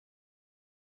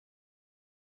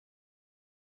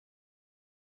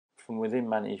from within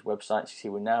Manage Websites, you see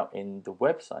we're now in the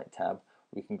Website tab.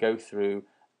 We can go through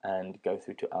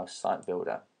to our site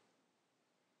builder.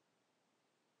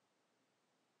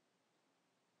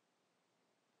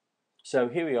 So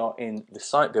here we are in the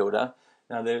site builder.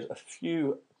 Now there's a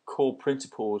few core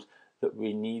principles that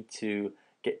we need to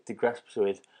get to grasp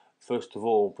with first of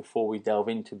all before we delve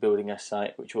into building a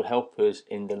site, which will help us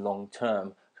in the long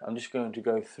term. So I'm just going to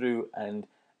go through and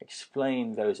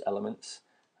explain those elements,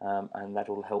 and that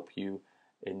will help you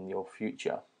in your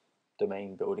future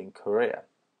domain building career.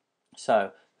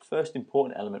 So the first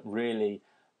important element really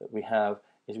that we have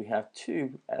is we have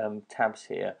two tabs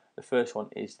here. The first one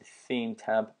is the theme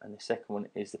tab and the second one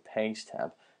is the page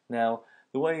tab. Now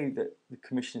the way that the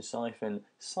Commission Siphon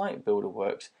site builder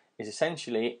works is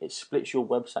essentially it splits your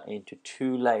website into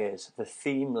two layers, the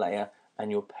theme layer and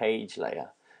your page layer.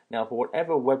 Now for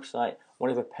whatever website,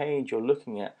 whatever page you're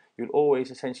looking at, you'll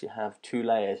always essentially have two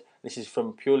layers. This is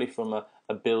purely from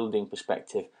a building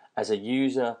perspective. As a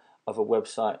user of a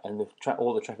website and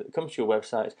all the traffic that comes to your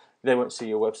website, they won't see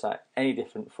your website any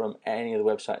different from any other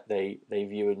website they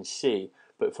view and see.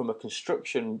 But from a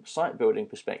construction site building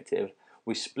perspective,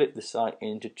 we split the site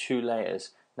into two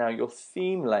layers. Now your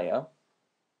theme layer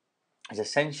is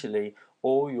essentially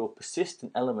all your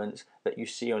persistent elements that you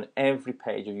see on every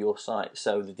page of your site.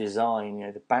 So the design,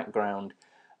 the background,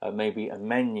 maybe a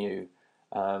menu,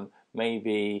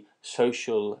 maybe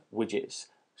social widgets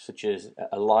such as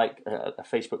a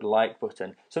Facebook like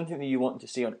button, something that you want to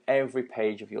see on every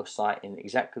page of your site in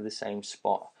exactly the same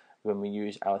spot when we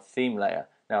use our theme layer.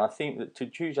 Now I think that to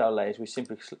choose our layers we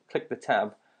simply click the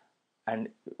tab, and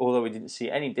although we didn't see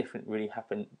any different really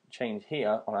change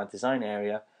here on our design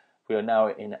area, we are now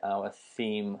in our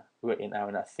theme. We're in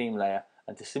our theme layer,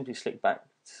 and to simply select back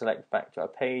to our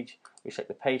page, we select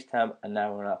the page tab, and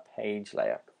now we're in our page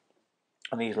layer.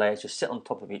 And these layers just sit on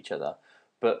top of each other.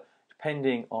 But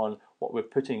depending on what we're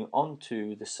putting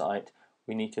onto the site,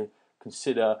 we need to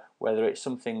consider whether it's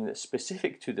something that's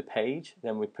specific to the page,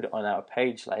 then we put it on our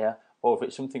page layer, or if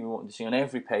it's something we want to see on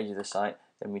every page of the site,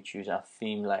 then we choose our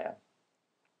theme layer.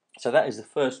 So that is the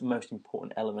first most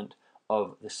important element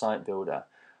of the site builder.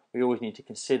 We always need to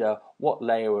consider what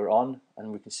layer we're on,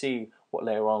 and we can see what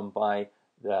layer we're on by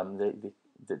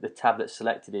the tab that's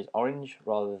selected is orange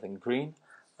rather than green.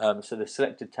 So the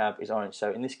selected tab is orange.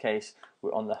 So in this case,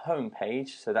 we're on the home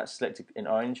page, so that's selected in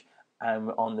orange, and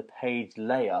we're on the page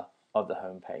layer of the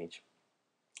home page.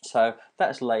 So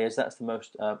that's layers. That's the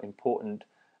most important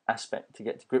aspect to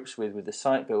get to grips with the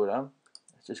site builder.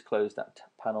 Let's just close that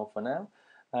panel for now,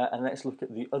 and let's look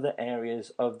at the other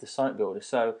areas of the site builder.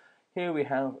 So here we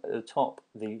have at the top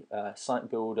the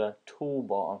site builder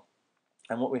toolbar,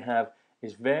 and what we have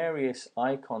is various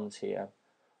icons here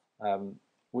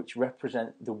which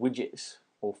represent the widgets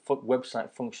or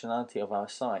website functionality of our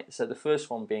site. So the first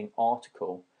one being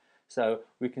article. So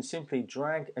we can simply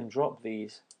drag and drop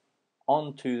these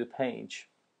onto the page.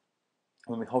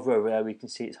 When we hover over there, we can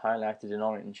see it's highlighted in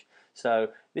orange. So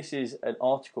this is an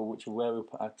article which is where we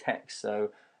put our text.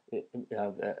 So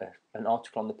an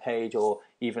article on the page, or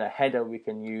even a header we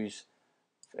can use.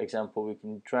 For example, we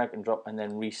can drag and drop and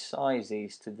then resize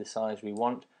these to the size we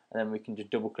want, and then we can just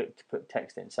double click to put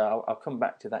text in. So I'll come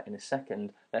back to that in a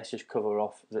second. Let's just cover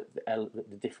off the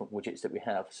different widgets that we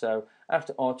have. So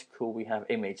after article we have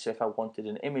image. So if I wanted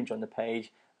an image on the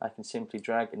page, I can simply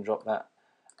drag and drop that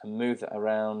and move that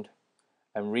around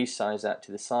and resize that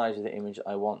to the size of the image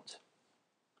I want.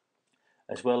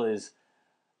 As well as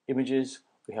images,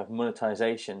 we have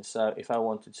monetization. So if I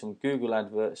wanted some Google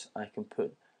adverts, I can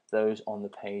put those on the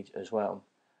page as well.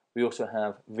 We also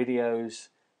have videos,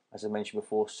 as I mentioned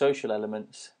before, social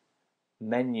elements,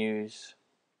 menus,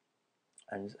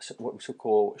 and what we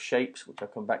call shapes, which I'll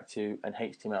come back to, and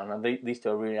HTML. Now these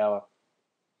two are really our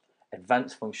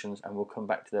advanced functions, and we'll come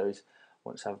back to those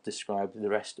once I've described the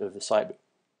rest of the site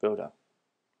builder.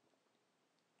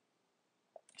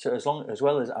 So as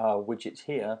well as our widgets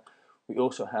here, we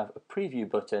also have a preview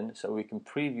button, so we can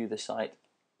preview the site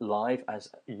live as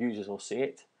users will see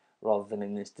it, rather than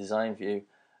in this design view,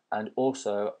 and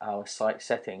also our site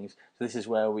settings. So this is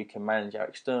where we can manage our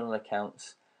external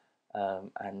accounts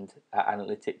and our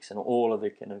analytics and all of the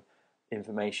kind of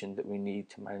information that we need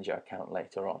to manage our account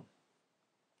later on.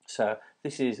 So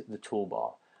this is the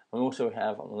toolbar. We also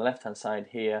have on the left hand side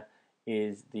here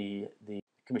is the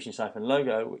Commission Siphon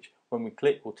logo, which when we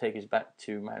click will take us back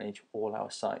to manage all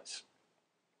our sites.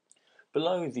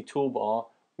 Below the toolbar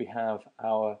we have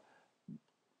our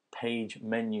page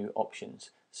menu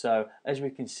options. So as we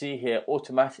can see here,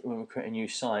 automatically when we create a new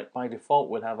site, by default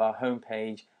we'll have our home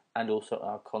page and also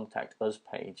our contact us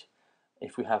page.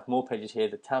 If we have more pages here,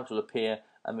 the tabs will appear,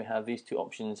 and we have these two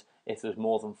options. If there's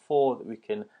more than 4, that we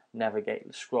can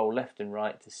navigate, scroll left and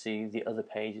right to see the other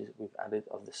pages that we've added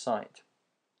of the site.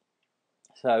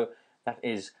 So that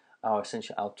is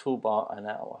essentially our toolbar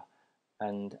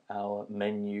and our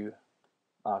menu,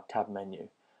 our tab menu.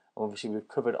 Obviously we've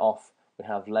covered off, we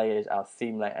have layers, our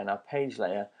theme layer and our page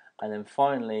layer, and then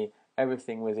finally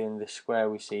everything within the square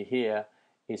we see here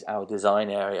is our design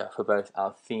area for both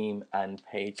our theme and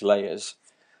page layers.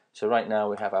 So right now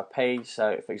we have our page.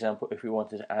 So for example, if we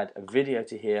wanted to add a video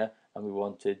to here and we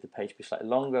wanted the page to be slightly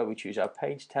longer, we choose our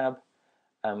page tab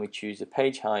and we choose the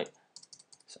page height.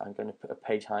 So I'm going to put a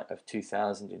page height of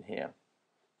 2000 in here.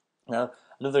 Now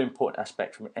another important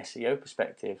aspect from an SEO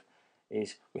perspective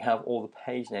is we have all the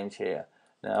page names here.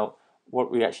 Now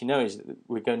what we actually know is that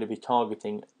we're going to be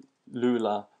targeting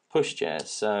Lula pushchairs.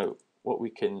 So what we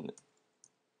can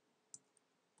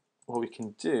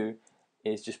do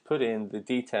is just put in the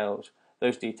details,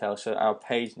 those details, so our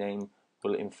page name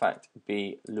will in fact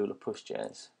be Lula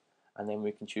pushchairs, and then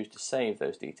we can choose to save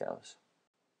those details.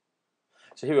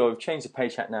 So here we are, we've changed the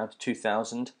page height now to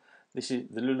 2000. This is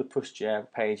the Lula pushchair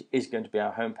page is going to be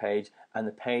our home page, and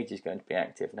the page is going to be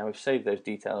active. Now we've saved those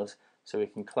details, so we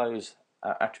can close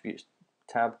our attributes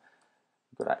tab.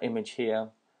 We've got our image here,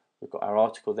 we've got our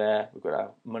article there, we've got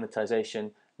our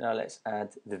monetization. Now let's add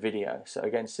the video. So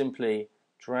again, simply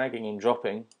dragging and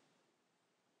dropping.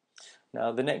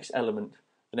 Now the next element,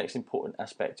 the next important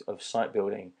aspect of site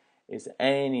building is that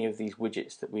any of these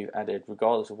widgets that we've added,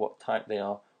 regardless of what type they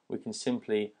are, we can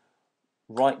simply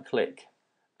right click,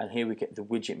 and here we get the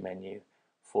widget menu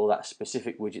for that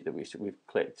specific widget that we've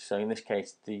clicked. So in this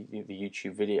case the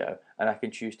YouTube video, and I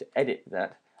can choose to edit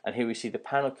that, and here we see the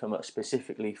panel come up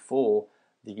specifically for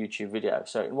the YouTube video.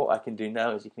 So what I can do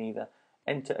now is you can either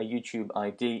enter a YouTube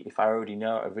ID if I already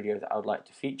know a video that I would like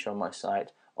to feature on my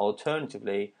site.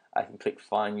 Alternatively, I can click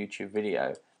Find YouTube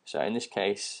Video. So in this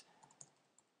case,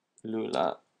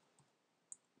 Lula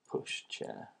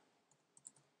pushchair.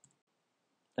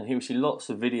 And here we see lots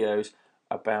of videos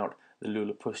about the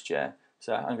Lula pushchair.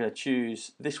 So I'm going to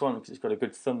choose this one because it's got a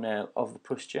good thumbnail of the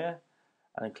pushchair.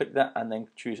 And then click that and then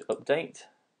choose Update.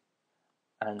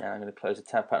 And now I'm going to close the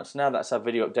tab panel. So now that's our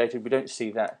video updated. We don't see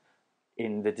that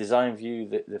in the design view,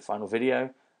 the final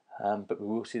video, but we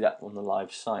will see that on the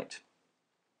live site.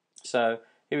 So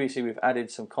here we see we've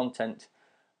added some content,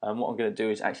 and what I'm going to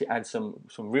do is actually add some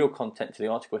real content to the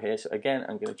article here. So again,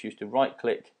 I'm going to choose to right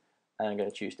click and I'm going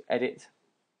to choose to edit.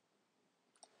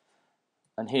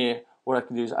 And here what I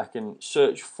can do is I can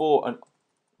search for an,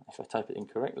 if I type it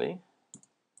incorrectly,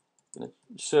 I'm going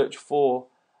to search for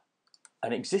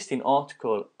an existing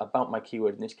article about my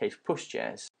keyword, in this case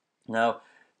pushchairs. Now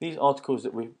these articles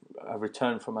that we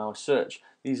returned from our search,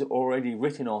 these are already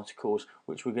written articles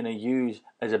which we're going to use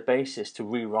as a basis to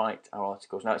rewrite our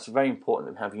articles. Now it's very important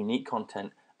that we have unique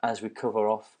content as we cover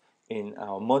off in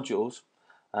our modules,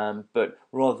 but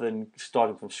rather than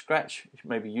starting from scratch, it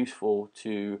may be useful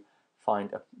to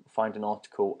find an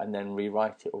article and then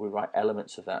rewrite it, or rewrite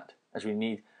elements of that, as we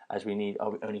need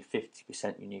only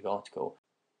 50% unique article.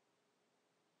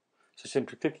 So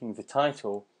simply clicking the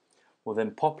title will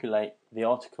then populate the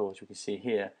article, as we can see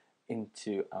here,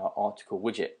 into our article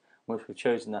widget. Once we've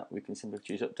chosen that, we can simply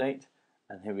choose Update,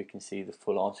 and here we can see the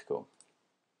full article.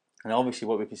 And obviously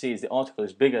what we can see is the article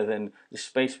is bigger than the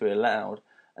space we allowed,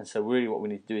 and so really what we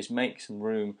need to do is make some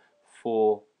room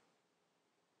for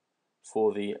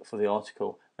the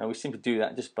article. Now we simply do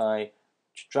that just by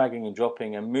dragging and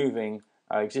dropping and moving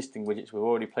our existing widgets we've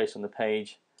already placed on the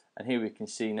page, and here we can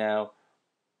see now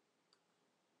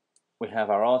we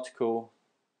have our article,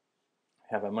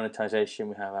 we have our monetization,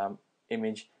 we have our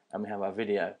image, and we have our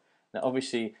video. Now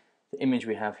obviously the image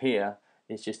we have here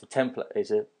is just a template, is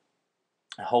a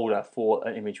holder for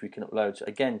an image we can upload. So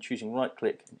again, choosing right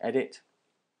click and edit,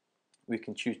 we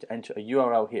can choose to enter a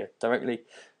URL here directly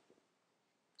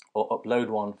or upload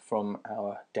one from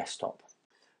our desktop.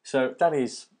 So that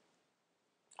is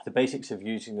the basics of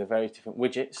using the various different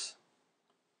widgets.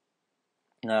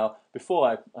 Now,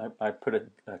 before I put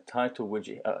a title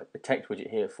widget, a text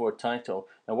widget here for a title,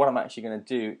 now what I'm actually going to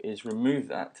do is remove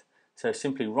that. So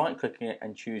simply right-clicking it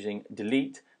and choosing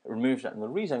Delete, it removes that. And the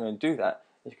reason I'm going to do that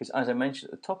is because, as I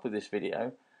mentioned at the top of this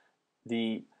video,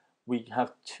 we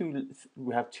have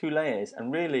two layers,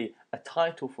 and really a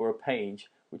title for a page,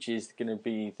 which is going to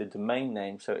be the domain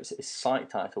name. So it's site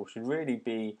title, should really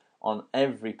be on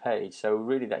every page. So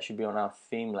really that should be on our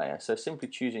theme layer. So simply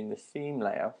choosing the theme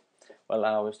layer will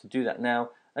allow us to do that. Now,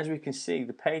 as we can see,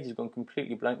 the page has gone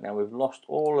completely blank now. We've lost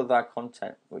all of that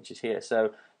content which is here.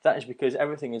 So that is because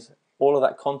all of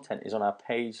that content is on our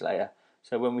page layer.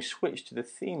 So when we switch to the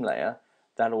theme layer,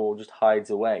 that all just hides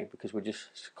away because we're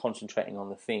just concentrating on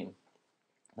the theme.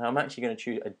 Now I'm actually going to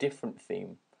choose a different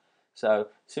theme. So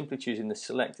simply choosing the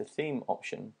select a theme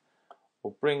option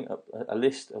will bring up a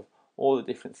list of all the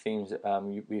different themes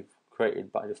that we've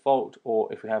created by default,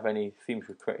 or if we have any themes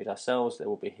we've created ourselves, they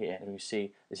will be here. And you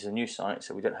see this is a new site,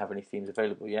 so we don't have any themes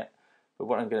available yet. But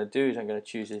what I'm going to do is I'm going to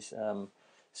choose this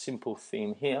simple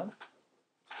theme here.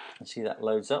 And see that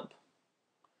loads up.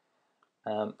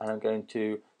 And I'm going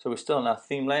to, so we're still on our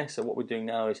theme layer, so what we're doing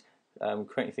now is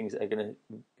creating things that are going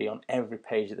to be on every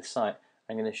page of the site.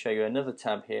 I'm going to show you another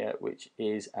tab here, which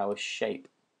is our shape.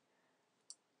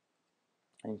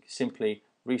 And you can simply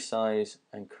resize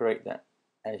and create that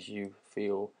as you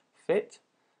feel fit.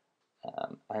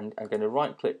 And I'm going to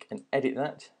right click and edit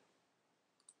that.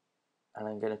 And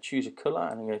I'm going to choose a color,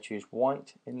 and I'm going to choose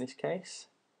white in this case.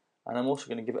 And I'm also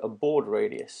going to give it a border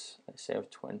radius, let's say of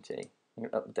 20. I'm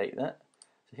going to update that.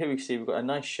 So here we see we've got a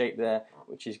nice shape there,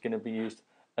 which is going to be used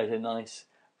as a nice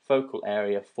focal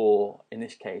area for, in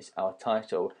this case, our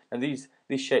title. And these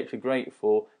shapes are great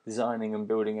for designing and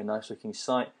building a nice looking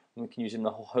site, and we can use them in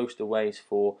a whole host of ways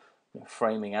for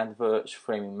framing adverts,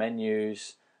 framing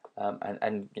menus,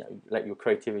 and let your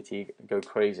creativity go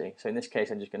crazy. So in this case,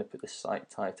 I'm just going to put the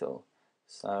site title.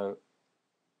 So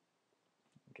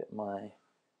get my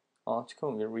article,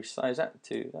 I'm going to resize that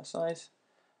to that size,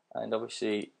 and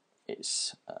obviously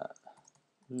it's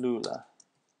Lula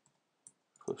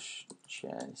push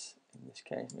chairs in this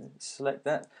case. I'm going to select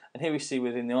that, and here we see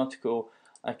within the article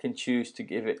I can choose to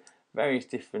give it various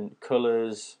different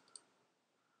colors.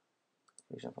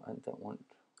 For example, I don't want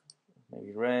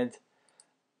maybe red.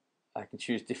 I can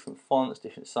choose different fonts,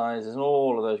 different sizes, and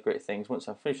all of those great things. Once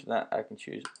I've finished with that, I can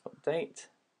choose update.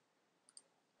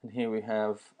 And here we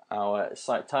have our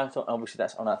site title. Obviously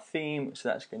that's on our theme, so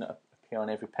that's going to appear on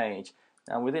every page.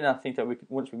 Now within our theme,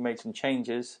 once we've made some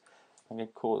changes, I'm going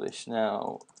to call this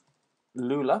now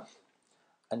Lula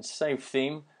and save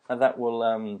theme, and that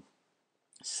will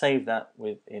save that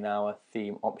within our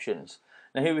theme options.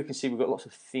 Now here we can see we've got lots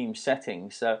of theme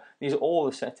settings. So these are all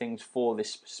the settings for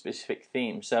this specific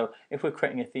theme. So if we're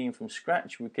creating a theme from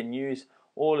scratch, we can use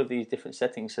all of these different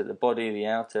settings, so the body, the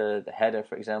outer, the header,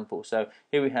 for example. So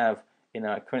here we have in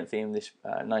our current theme this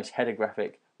nice header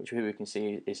graphic, which here we can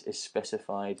see is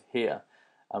specified here.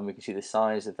 And we can see the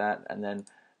size of that, and then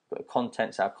we've got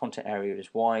contents. Our content area is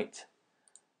white.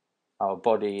 Our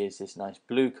body is this nice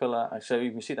blue color, and so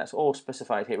you can see that's all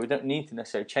specified here. We don't need to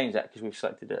necessarily change that because we've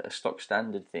selected a stock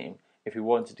standard theme. If we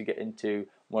wanted to get into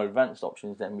more advanced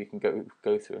options, then we can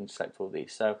go through and select all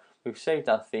these. So we've saved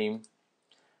our theme.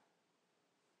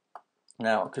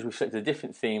 Now, because we've selected a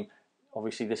different theme,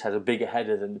 obviously this has a bigger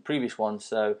header than the previous one,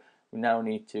 so we now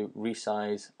need to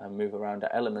resize and move around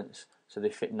our elements so they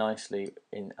fit nicely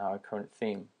in our current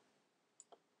theme.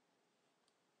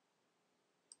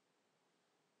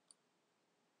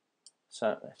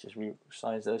 So let's just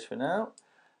resize those for now,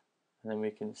 and then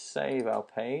we can save our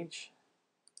page.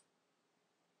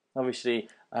 Obviously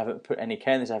I haven't put any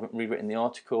care in this, I haven't rewritten the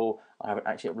article, I haven't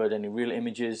actually uploaded any real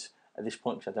images at this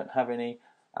point because I don't have any.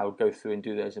 I will go through and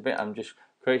do those in a bit. I'm just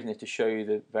creating this to show you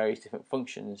the various different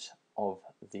functions of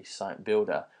the site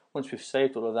builder. Once we've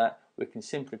saved all of that, we can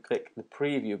simply click the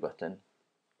preview button.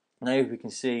 Now we can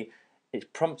see it's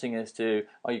prompting us to,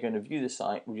 are you going to view the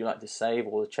site? Would you like to save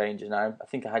all the changes? Now I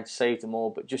think I had saved them all,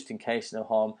 but just in case no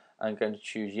harm, I'm going to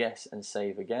choose yes and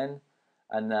save again.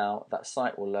 And now that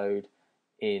site will load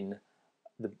in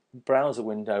the browser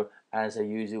window as a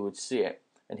user would see it.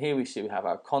 And here we see we have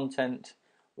our content,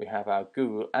 we have our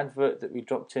Google advert that we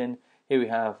dropped in, here we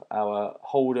have our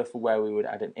holder for where we would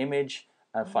add an image,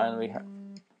 and finally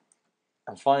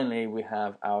we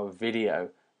have our video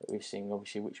that we're seeing,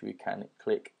 obviously, which we can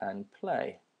click and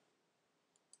play.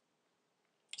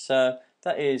 So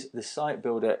that is the site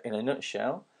builder in a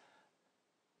nutshell.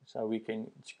 So we can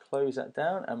close that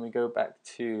down and we go back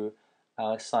to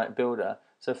our site builder.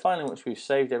 So finally, once we've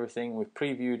saved everything, we've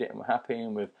previewed it and we're happy,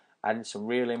 and we've added some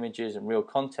real images and real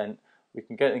content, we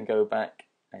can go back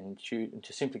and choose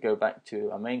to simply go back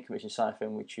to our main commission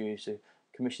Siphon. We choose the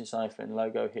commission Siphon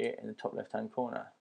logo here in the top left hand corner.